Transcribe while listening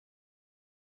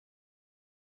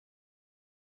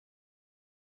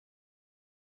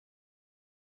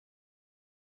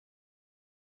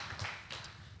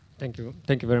Thank you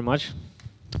very much.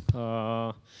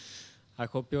 I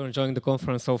hope you're enjoying the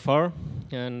conference so far,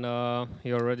 and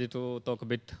you're ready to talk a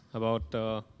bit about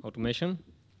automation.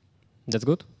 That's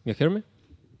good. You hear me?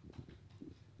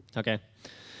 Okay.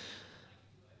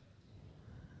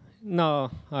 No,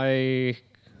 I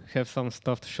have some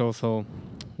stuff to show, so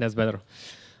that's better.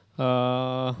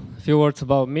 A few words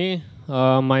about me.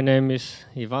 My name is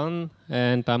Ivan,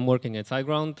 and I'm working at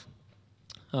SiteGround.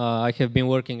 I have been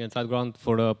working at SiteGround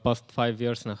for the past 5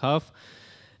 years and a half,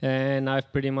 and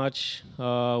I've pretty much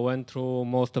went through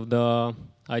most of the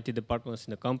IT departments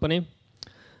in the company.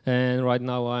 And right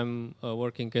now I'm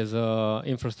working as an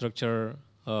infrastructure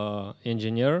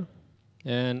engineer,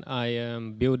 and I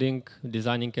am building,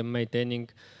 designing, and maintaining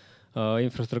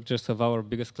infrastructures of our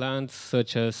biggest clients,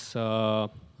 such as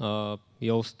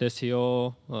Yoast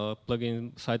SEO,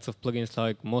 sites of plugins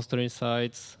like Monster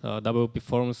Insights, WP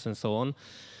Forms, and so on.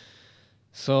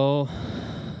 So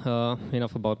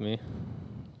enough about me.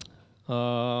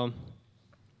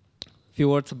 Few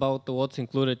words about what's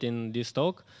included in this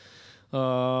talk.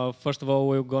 First of all,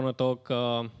 we're gonna talk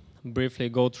briefly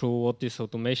go through what is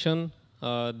automation.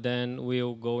 Then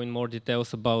we'll go in more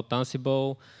details about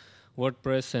Ansible,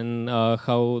 WordPress, and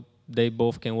how they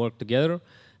both can work together.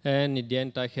 And in the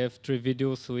end, I have 3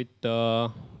 videos with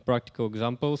practical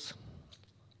examples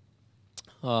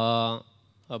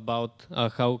about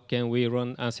how can we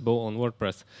run Ansible on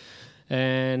WordPress.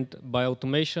 And by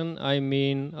automation, I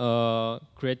mean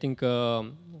creating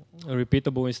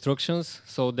repeatable instructions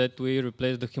so that we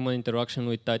replace the human interaction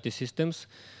with IT systems,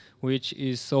 which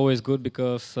is always good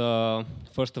because,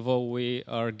 first of all, we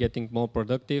are getting more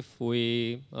productive.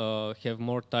 We have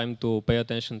more time to pay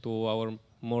attention to our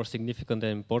more significant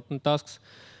and important tasks.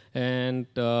 And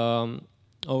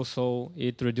also,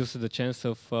 it reduces the chance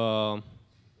of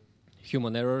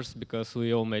human errors because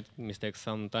we all make mistakes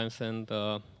sometimes, and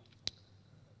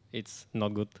it's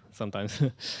not good sometimes.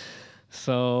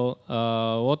 So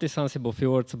what is Ansible?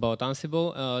 Few words about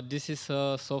Ansible. This is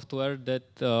a software that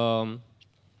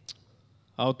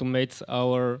automates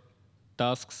our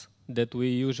tasks that we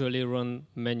usually run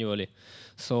manually.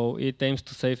 So it aims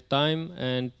to save time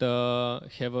and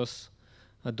have us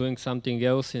doing something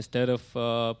else instead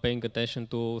of paying attention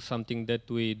to something that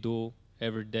we do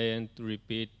every day and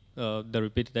repeat the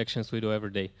repeated actions we do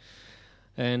every day.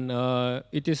 And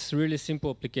it is really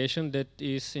simple application that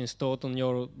is installed on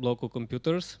your local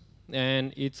computers,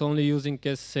 and it's only using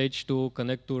SSH to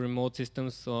connect to remote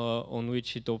systems on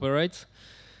which it operates.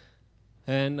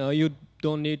 And you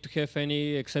don't need to have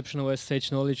any exceptional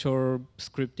SSH knowledge or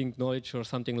scripting knowledge or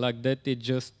something like that. It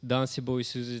just, the Ansible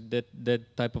uses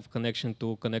that type of connection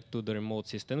to connect to the remote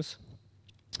systems.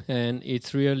 And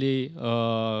it's really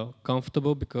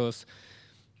comfortable because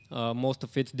most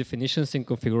of its definitions and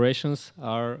configurations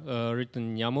are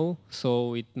written in YAML,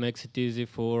 so it makes it easy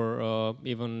for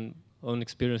even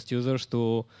unexperienced users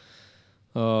to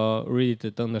read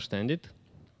it and understand it.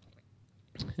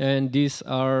 And these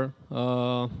are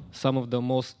some of the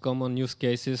most common use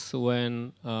cases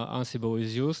when Ansible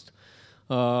is used.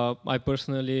 I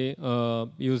personally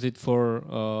use it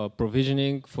for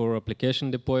provisioning, for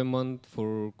application deployment,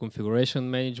 for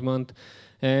configuration management,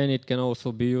 and it can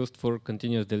also be used for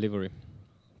continuous delivery.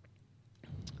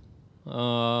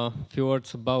 Few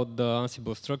words about the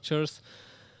Ansible structures.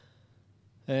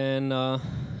 And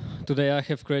today I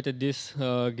have created this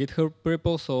GitHub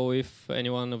repo, so if any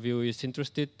one of you is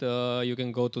interested, you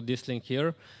can go to this link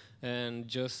here and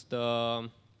just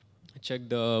check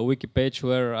the wiki page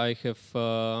where I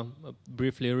have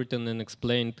briefly written and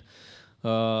explained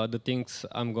the things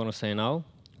I'm gonna say now.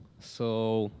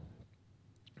 So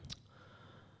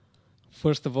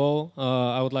first of all,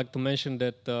 I would like to mention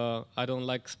that I don't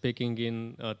like speaking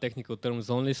in technical terms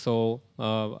only, so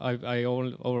I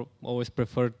always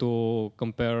prefer to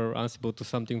compare Ansible to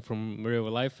something from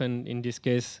real life, and in this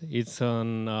case, it's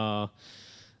an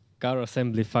car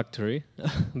assembly factory,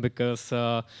 because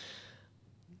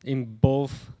in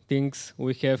both things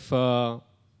we have a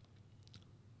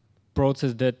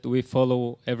process that we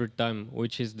follow every time,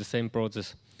 which is the same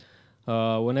process.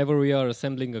 Whenever we are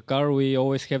assembling a car, we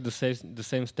always have the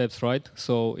same steps, right?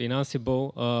 So in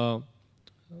Ansible,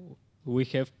 we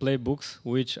have playbooks,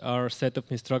 which are a set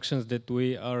of instructions that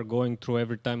we are going through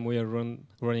every time we are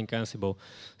running Ansible.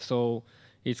 So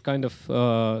it's kind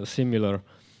of similar.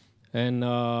 And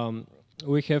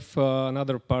we have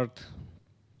another part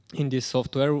in this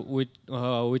software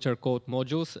which are called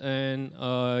modules, and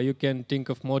you can think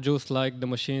of modules like the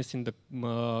machines in the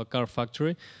car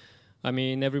factory. I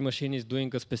mean, every machine is doing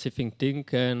a specific thing,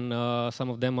 and some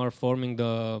of them are forming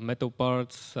the metal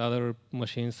parts, other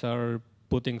machines are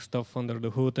putting stuff under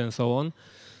the hood, and so on.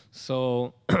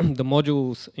 So the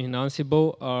modules in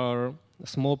Ansible are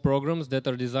small programs that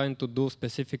are designed to do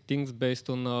specific things based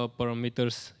on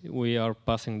parameters we are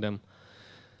passing them.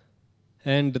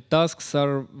 And the tasks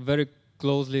are very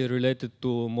closely related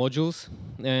to modules,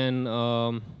 and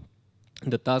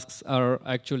the tasks are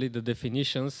actually the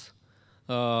definitions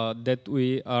that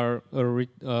we are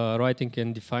writing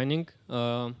and defining,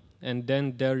 and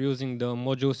then they're using the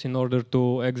modules in order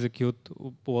to execute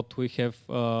what we have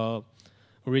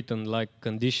written, like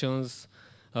conditions,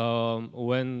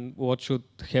 what should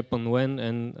happen when,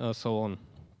 and so on.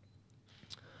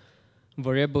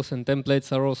 Variables and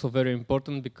templates are also very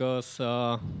important because,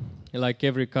 like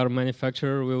every car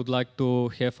manufacturer, we would like to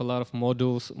have a lot of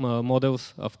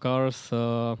models of cars,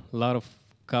 a lot of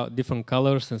different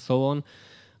colors, and so on.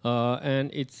 And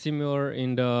it's similar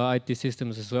in the IT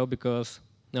systems as well because,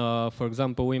 for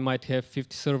example, we might have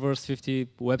 50 servers, 50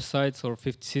 websites, or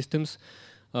 50 systems,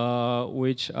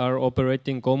 which are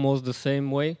operating almost the same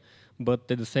way,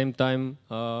 but at the same time,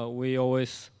 we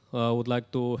always would like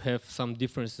to have some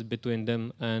differences between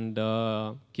them and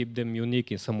keep them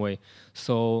unique in some way.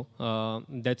 So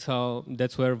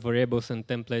that's where variables and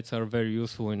templates are very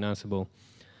useful in Ansible.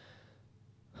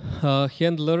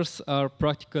 Handlers are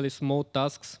practically small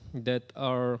tasks that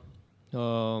are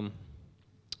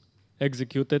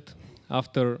executed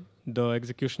after the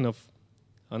execution of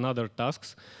another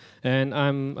tasks,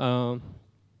 and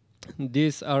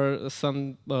these are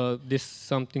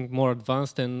something more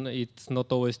advanced and it's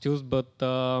not always used, but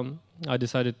I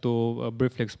decided to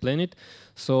briefly explain it.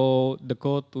 So the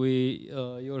code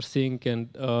you're seeing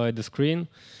at the screen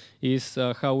is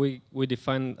how we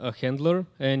define a handler,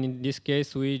 and in this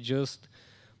case we just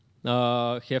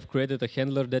have created a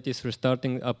handler that is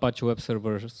restarting Apache web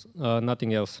servers,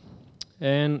 nothing else.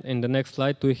 And in the next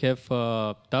slide we have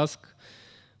a task.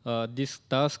 This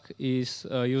task is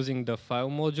using the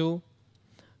file module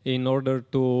in order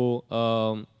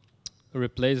to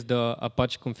replace the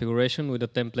Apache configuration with the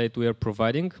template we are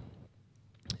providing.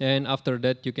 And after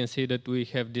that, you can see that we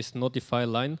have this notify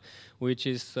line, which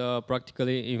is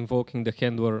practically invoking the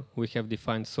handler we have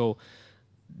defined. So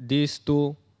these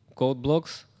two code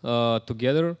blocks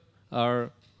together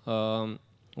are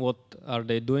what are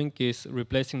they doing is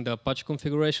replacing the Apache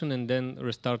configuration and then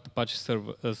restart Apache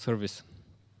service.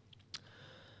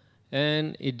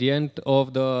 And at the end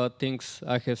of the things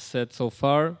I have said so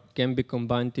far can be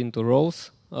combined into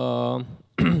rows.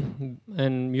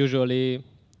 And usually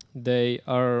they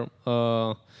are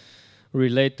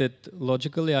related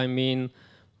logically. I mean,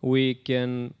 we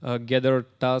can gather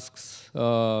tasks,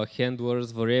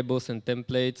 handlers, variables, and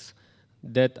templates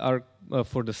that are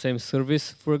for the same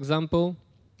service, for example,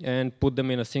 and put them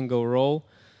in a single row.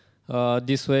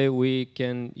 This way we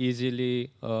can easily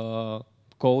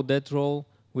code that row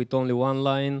with only one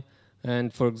line.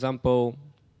 And for example,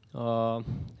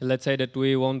 let's say that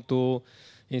we want to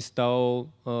install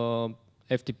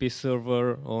FTP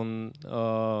server on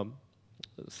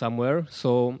somewhere.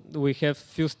 So we have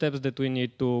few steps that we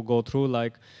need to go through,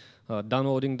 like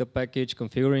downloading the package,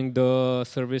 configuring the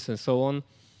service, and so on.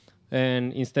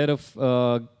 And instead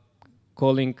of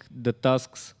calling the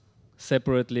tasks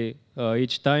separately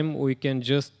each time, we can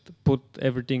just put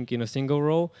everything in a single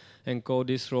row and code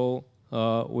this row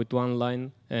with one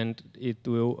line, and it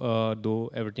will do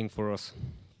everything for us.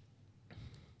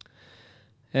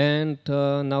 And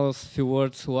now a few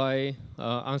words why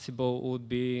Ansible would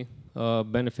be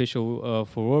beneficial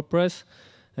for WordPress.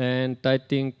 And I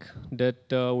think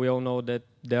that we all know that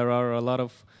there are a lot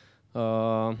of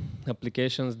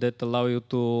applications that allow you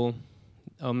to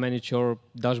manage your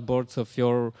dashboards of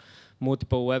your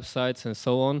multiple websites and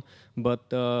so on. But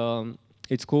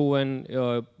it's cool when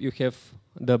you have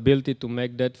the ability to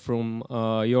make that from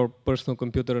your personal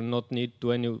computer and not need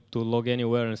to log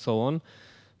anywhere and so on.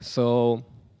 So,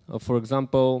 for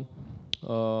example,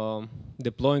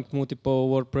 deploying multiple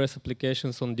WordPress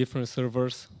applications on different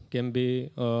servers can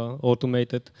be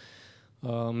automated.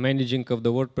 Managing of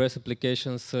the WordPress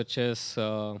applications, such as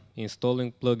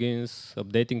installing plugins,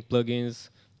 updating plugins,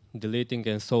 deleting,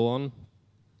 and so on.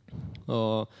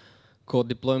 Code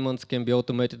deployments can be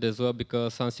automated as well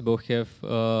because Ansible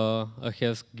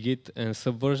has Git and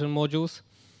Subversion modules.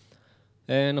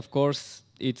 And of course,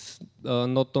 it's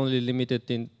not only limited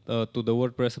to the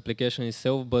WordPress application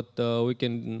itself, but we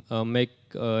can make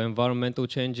environmental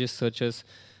changes, such as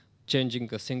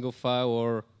changing a single file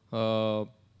or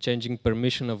changing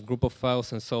permission of group of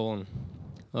files and so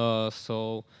on.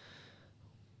 So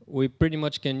we pretty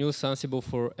much can use Ansible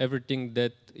for everything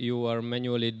that you are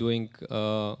manually doing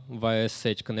via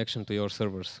SSH connection to your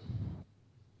servers.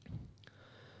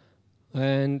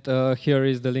 And here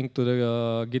is the link to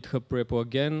the GitHub repo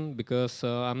again, because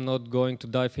I'm not going to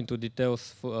dive into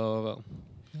details for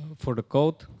the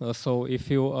code. So if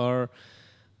you are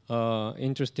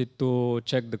interested to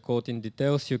check the code in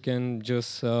details, you can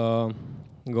just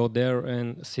go there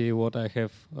and see what I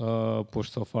have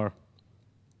pushed so far.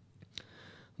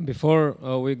 Before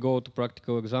we go to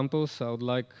practical examples, I would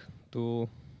like to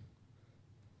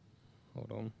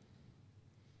hold on.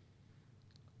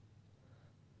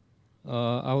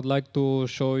 I would like to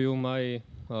show you my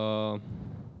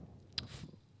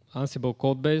Ansible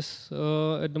code base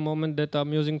at the moment that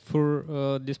I'm using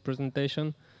for this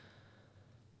presentation.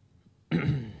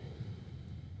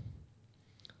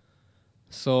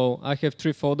 So I have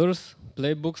 3 folders: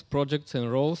 playbooks, projects,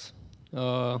 and roles.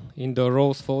 In the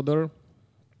roles folder,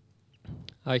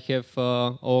 I have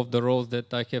all of the roles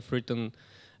that I have written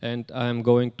and I'm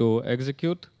going to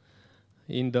execute.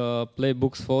 In the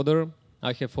playbooks folder,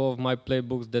 I have all of my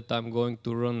playbooks that I'm going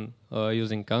to run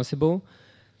using Ansible.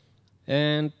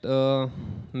 And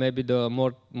maybe the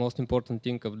most important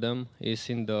thing of them is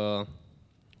in the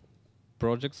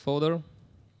projects folder.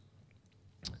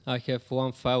 I have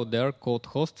one file there called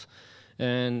hosts,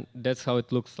 and that's how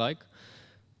it looks like.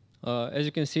 As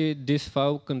you can see, this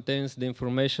file contains the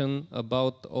information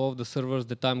about all of the servers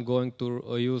that I'm going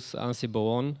to use Ansible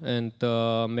on and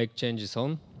make changes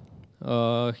on.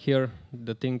 Here,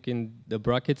 the thing in the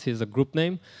brackets is a group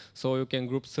name, so you can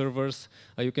group servers.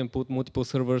 You can put multiple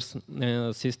servers,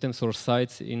 systems, or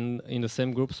sites in the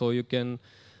same group, so you can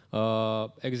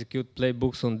execute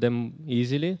playbooks on them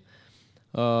easily.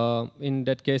 In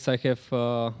that case, I have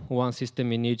one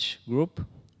system in each group.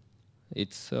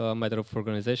 It's a matter of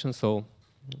organization, so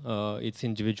it's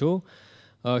individual.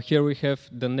 Here we have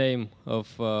the name of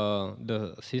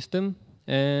the system,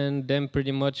 and then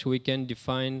pretty much we can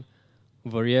define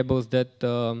variables that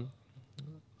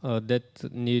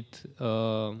that need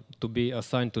to be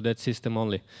assigned to that system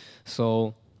only.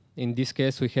 So in this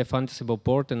case, we have Ansible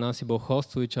port and Ansible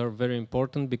hosts, which are very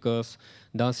important because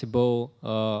the Ansible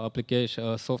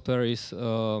application software is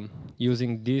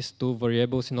using these 2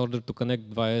 variables in order to connect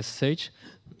via SSH.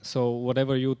 So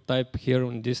whatever you type here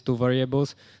in these 2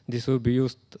 variables, this will be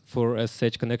used for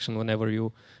SSH connection whenever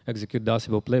you execute the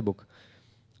Ansible playbook.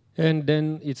 And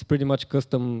then it's pretty much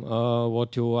custom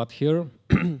what you add here.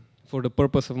 For the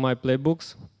purpose of my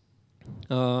playbooks,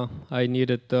 I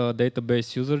needed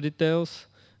database user details,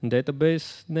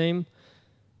 database name,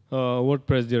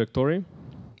 WordPress directory,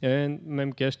 and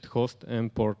memcached host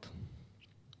and port.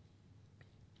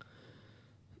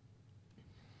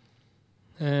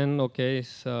 And okay,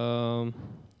 so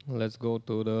let's go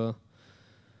to the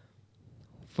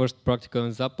first practical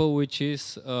example, which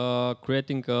is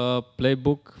creating a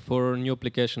playbook for new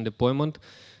application deployment.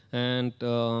 And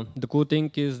the cool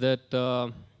thing is that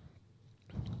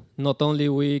not only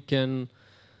we can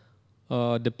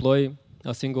deploy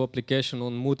a single application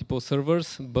on multiple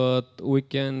servers, but we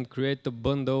can create a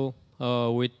bundle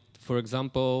with, for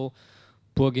example,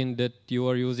 plugin that you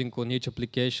are using on each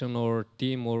application or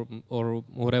theme or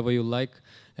whatever you like,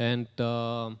 and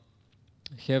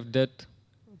have that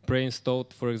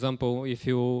pre-installed. For example, if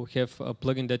you have a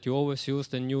plugin that you always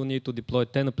use and you need to deploy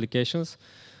 10 applications,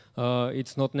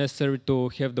 it's not necessary to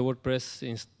have the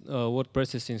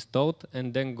WordPress installed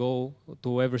and then go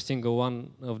to every single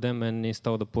one of them and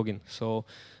install the plugin. So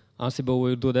Ansible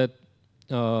will do that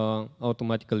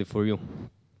automatically for you.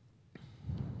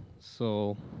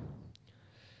 So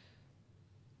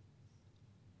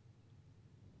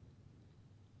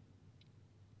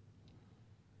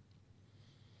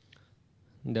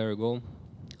there we go.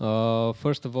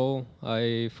 First of all,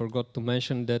 I forgot to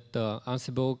mention that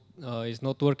Ansible is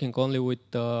not working only with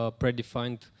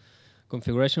predefined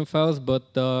configuration files, but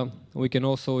we can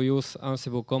also use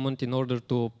Ansible command in order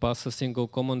to pass a single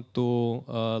command to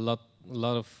a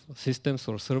lot of systems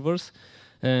or servers.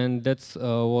 And that's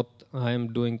what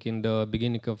I'm doing in the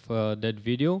beginning of that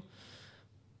video.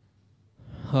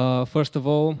 First of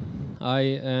all, I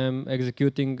am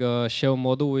executing a shell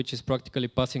module, which is practically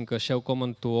passing a shell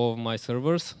command to all of my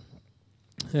servers.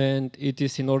 And it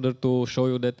is in order to show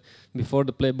you that before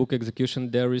the playbook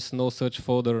execution, there is no such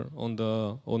folder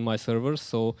on my servers.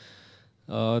 So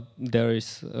there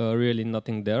is really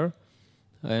nothing there.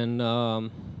 And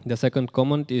the second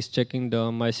command is checking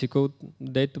the MySQL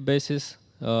databases.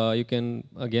 You can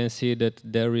again see that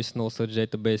there is no such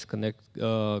database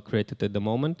created at the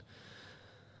moment.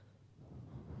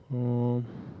 And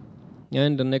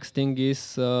the next thing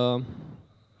is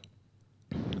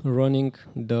running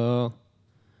the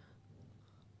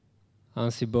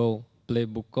Ansible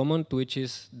playbook command, which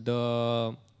is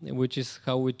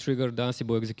how we trigger the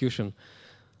Ansible execution.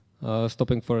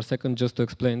 stopping for a second just to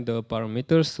explain the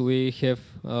parameters. We have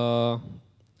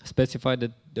specified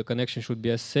that the connection should be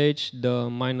SSH. The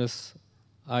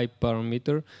 -I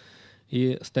parameter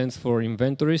stands for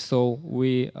inventory, so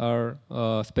we are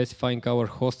specifying our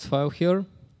host file here,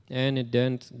 and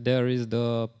then there is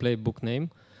the playbook name.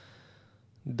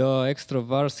 The extra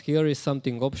vars here is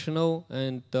something optional,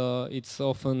 and it's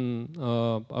often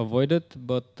avoided,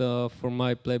 but for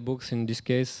my playbooks in this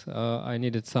case I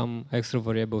needed some extra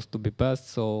variables to be passed,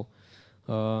 so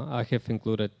I have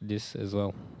included this as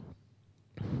well.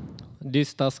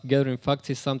 This task gathering facts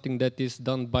is something that is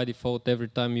done by default every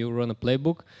time you run a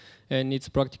playbook, and it's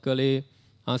practically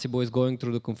Ansible is going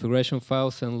through the configuration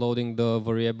files and loading the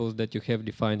variables that you have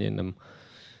defined in them.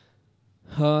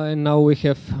 And now we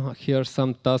have here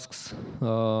some tasks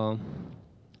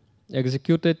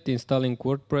executed: installing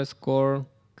WordPress core,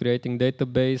 creating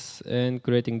database, and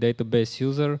creating database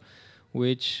user,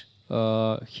 which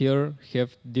here have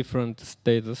different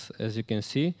status, as you can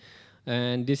see.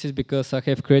 And this is because I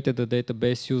have created a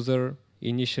database user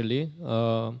initially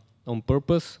on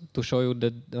purpose to show you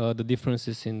the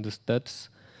differences in the stats.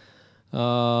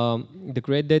 The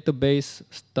create database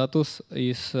status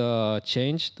is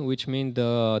changed, which means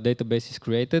the database is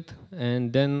created,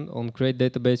 and then on create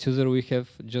database user we have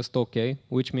just OK,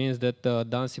 which means that the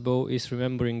Ansible is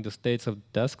remembering the states of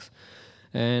the tasks,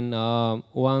 and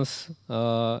once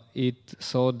it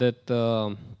saw that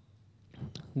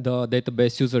the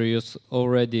database user is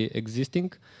already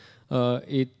existing,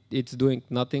 it's doing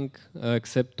nothing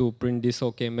except to print this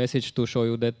OK message to show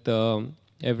you that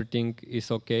everything is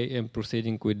OK and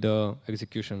proceeding with the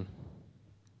execution.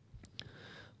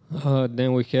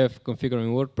 Then we have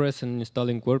configuring WordPress and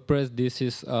installing WordPress.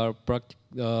 These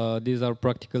are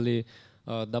practically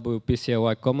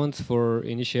WP-CLI commands for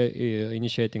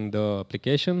initiating the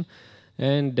application.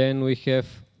 And then we have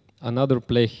another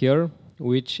play here,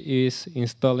 which is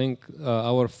installing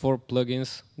our 4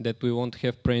 plugins that we want to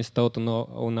have pre-installed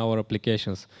on our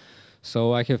applications.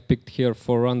 So I have picked here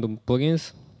 4 random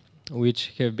plugins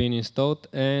which have been installed,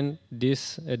 and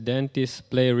this at the end is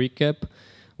play recap,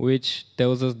 which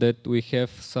tells us that we have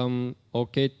some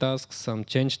OK tasks, some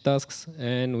change tasks,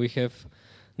 and we have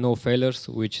no failures,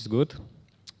 which is good.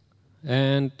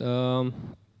 And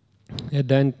at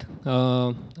the end,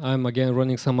 I'm again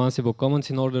running some Ansible commands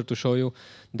in order to show you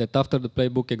that after the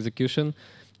playbook execution,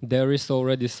 there is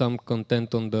already some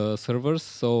content on the servers.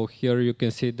 So here you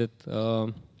can see that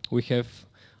we have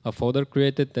a folder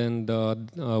created and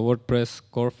WordPress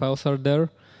core files are there.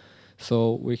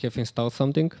 So we have installed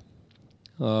something.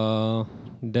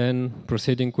 Then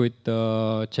proceeding with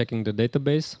checking the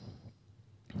database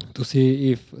to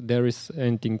see if there is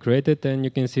anything created, and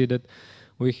you can see that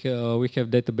we have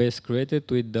database created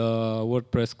with the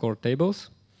WordPress core tables.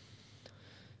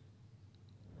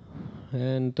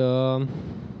 And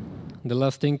the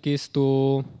last thing is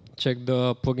to check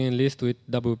the plugin list with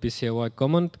WP-CLI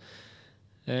command.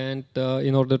 And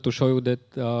in order to show you that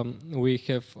we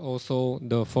have also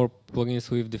the 4 plugins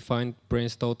we've defined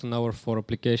pre-installed on our 4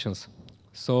 applications.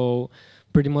 So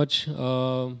pretty much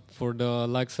for the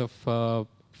likes of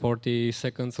 40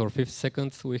 seconds or 50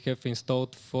 seconds, we have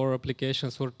installed 4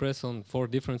 applications WordPress on 4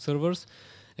 different servers,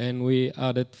 and we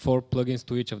added 4 plugins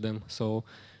to each of them. So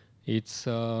it's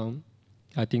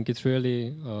I think it's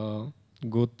really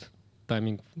good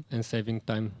timing and saving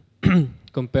time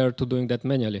compared to doing that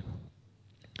manually.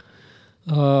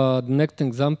 The next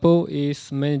example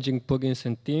is managing plugins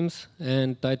and themes,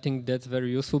 and I think that's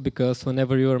very useful because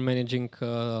whenever you are managing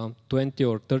 20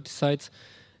 or 30 sites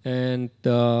and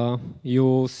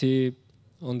you see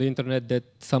on the internet that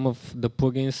some of the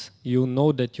plugins you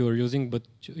know that you are using but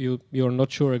you're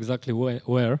not sure exactly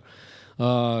where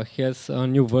has a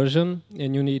new version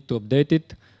and you need to update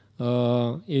it,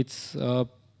 it's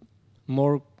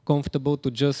more comfortable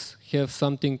to just have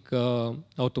something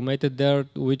automated there,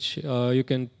 which you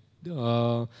can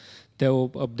tell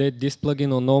update this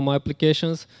plugin on all my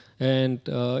applications, and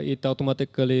it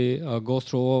automatically goes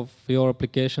through all of your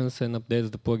applications and updates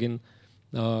the plugin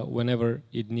whenever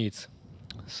it needs.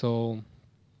 So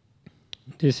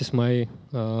this is my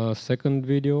second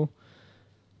video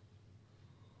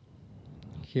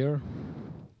here.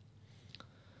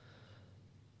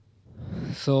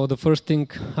 So the first thing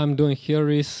I'm doing here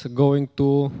is going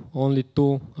to only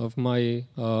 2 of my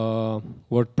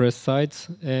WordPress sites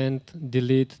and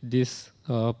delete this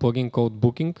plugin called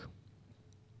Booking.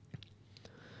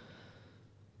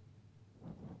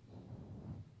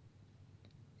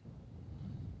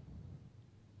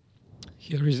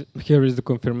 Here is the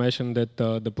confirmation that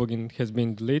the plugin has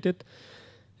been deleted,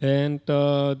 and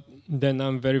then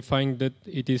I'm verifying that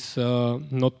it is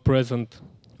not present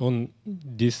on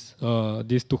these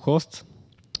two hosts,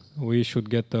 we should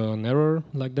get an error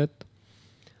like that.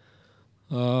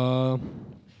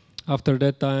 After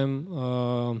that,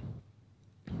 I'm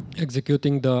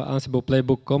executing the Ansible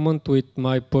playbook command with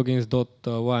my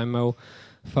plugins.yml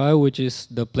file, which is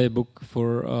the playbook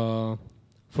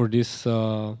for this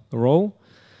row.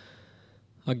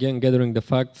 Again, gathering the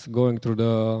facts, going through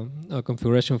the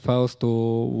configuration files to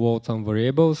load some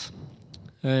variables.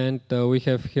 And we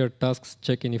have here tasks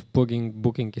checking if plugin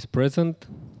booking is present.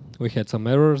 We had some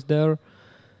errors there.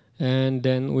 And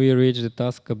then we reach the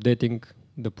task updating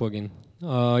the plugin.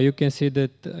 You can see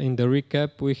that in the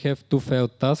recap we have two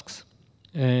failed tasks.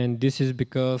 And this is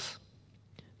because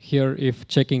here if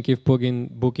checking if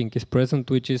plugin booking is present,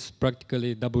 which is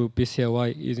practically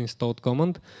wp-cli is installed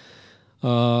command,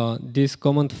 this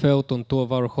command failed on two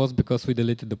of our hosts because we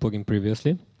deleted the plugin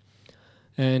previously.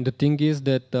 And the thing is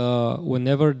that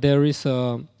whenever there is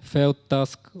a failed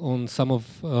task on some of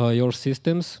your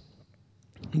systems,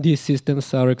 these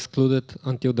systems are excluded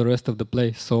until the rest of the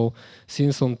play. So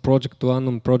since on project 1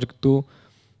 and project 2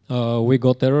 we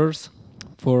got errors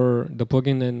for the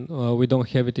plugin and we don't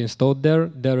have it installed there,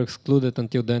 they're excluded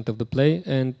until the end of the play.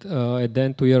 And at the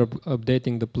end we are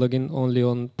updating the plugin only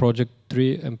on project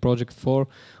 3 and project 4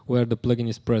 where the plugin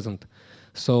is present.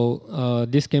 So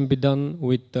this can be done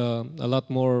with a lot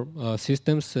more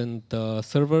systems and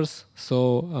servers.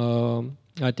 So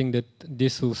I think that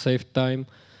this will save time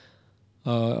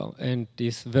and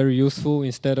is very useful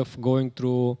instead of going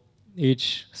through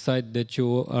each site that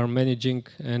you are managing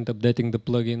and updating the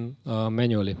plugin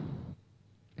manually.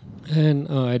 And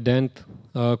at the end,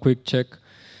 a quick check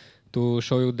to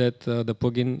show you that the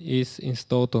plugin is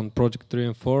installed on project 3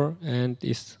 and 4 and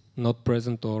is not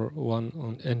present or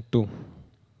 1 and 2.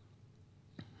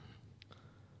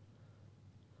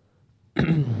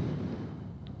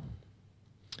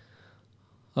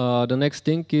 The next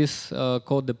thing is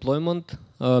code deployment.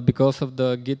 Because of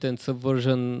the Git and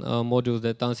Subversion modules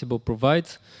that Ansible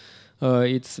provides,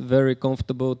 it's very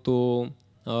comfortable to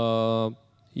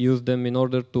use them in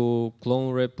order to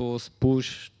clone repos,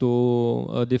 push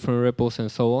to different repos,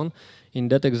 and so on. In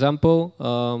that example,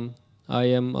 I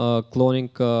am cloning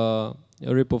a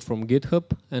repo from GitHub,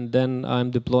 and then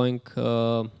I'm deploying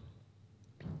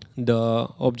the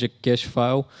object cache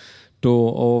file to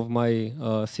all of my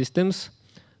systems.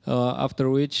 After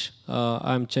which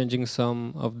I'm changing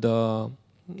the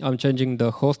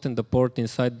host and the port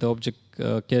inside the object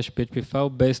cache PHP file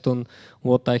based on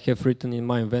what I have written in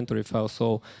my inventory file.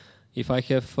 So if I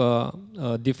have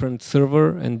a different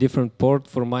server and different port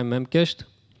for my memcached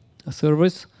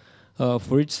service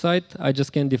for each site, I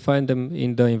just can define them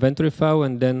in the inventory file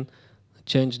and then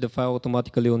change the file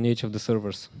automatically on each of the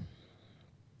servers.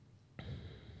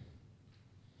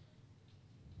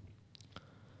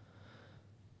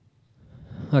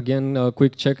 Again, a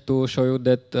quick check to show you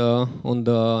that on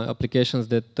the applications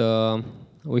that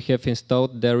we have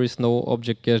installed, there is no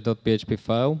object cache.php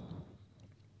file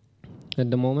at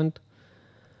the moment.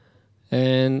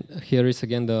 And here is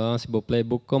again the Ansible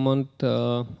playbook command.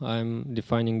 I'm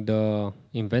defining the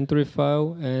inventory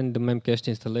file and the memcached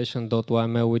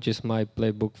installation.yml, which is my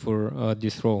playbook for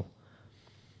this row.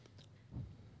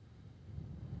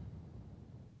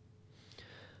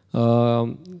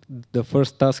 The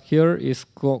first task here is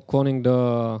cloning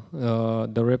the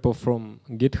repo from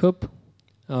GitHub.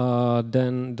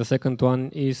 Then the second one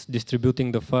is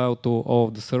distributing the file to all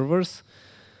of the servers.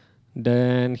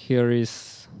 Then here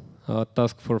is a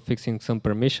task for fixing some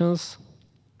permissions.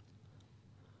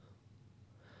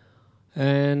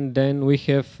 And then we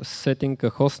have setting a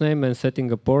hostname and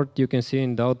setting a port. You can see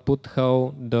in the output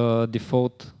how the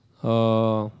default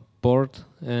port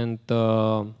and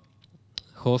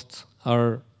hosts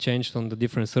are changed on the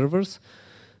different servers.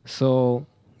 So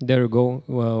there you go.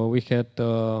 Well, we had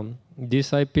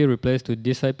this IP replaced with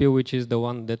this IP, which is the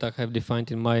one that I have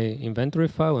defined in my inventory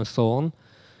file, and so on.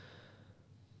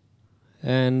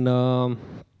 And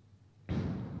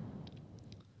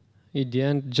in the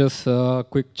end, just a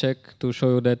quick check to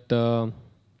show you that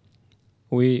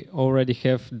we already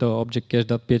have the object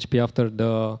cache.php after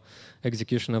the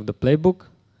execution of the playbook.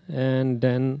 And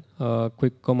then a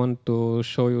quick comment to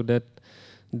show you that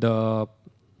the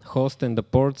host and the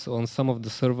ports on some of the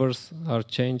servers are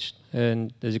changed,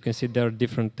 and as you can see, they are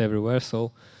different everywhere.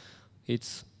 So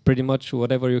it's pretty much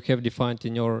whatever you have defined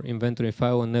in your inventory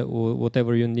file, and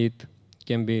whatever you need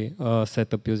can be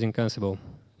set up using Ansible.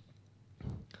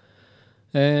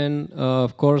 And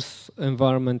of course,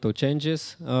 environmental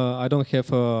changes. I don't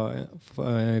have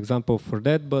an example for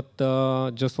that, but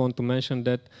just want to mention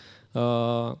that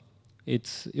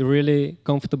it's really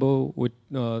comfortable with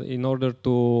in order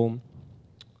to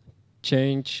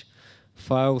change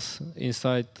files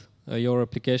inside your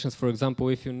applications. For example,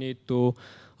 if you need to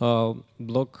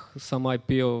block some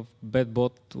IP of bad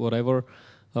bot, whatever,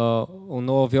 on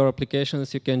all of your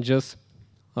applications, you can just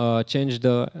change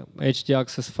the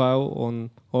htaccess file on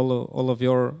all of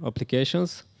your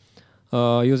applications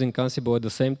using Ansible at the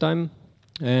same time.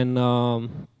 And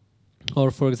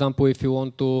or for example, if you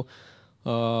want to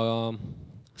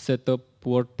set up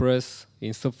WordPress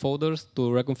in subfolders to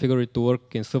reconfigure it to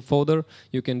work in subfolder,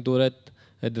 you can do that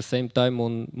at the same time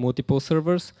on multiple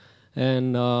servers.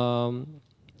 And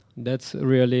that's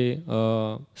really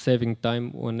saving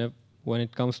time when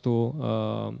it comes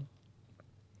to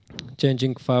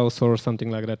changing files or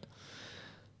something like that.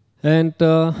 And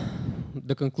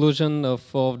the conclusion of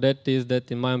that is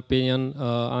that, in my opinion,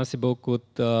 Ansible could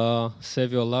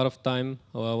save you a lot of time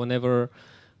whenever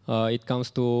it comes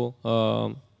to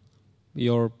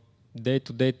your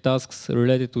day-to-day tasks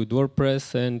related to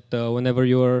WordPress, and whenever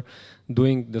you are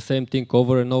doing the same thing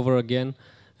over and over again.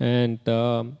 And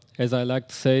as I like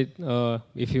to say,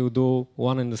 if you do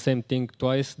one and the same thing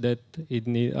twice, then it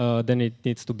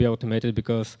needs to be automated,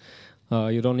 because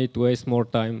you don't need to waste more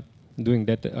time doing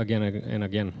that again and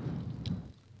again.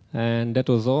 And that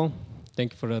was all.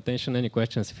 Thank you for the attention. Any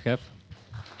questions if you have?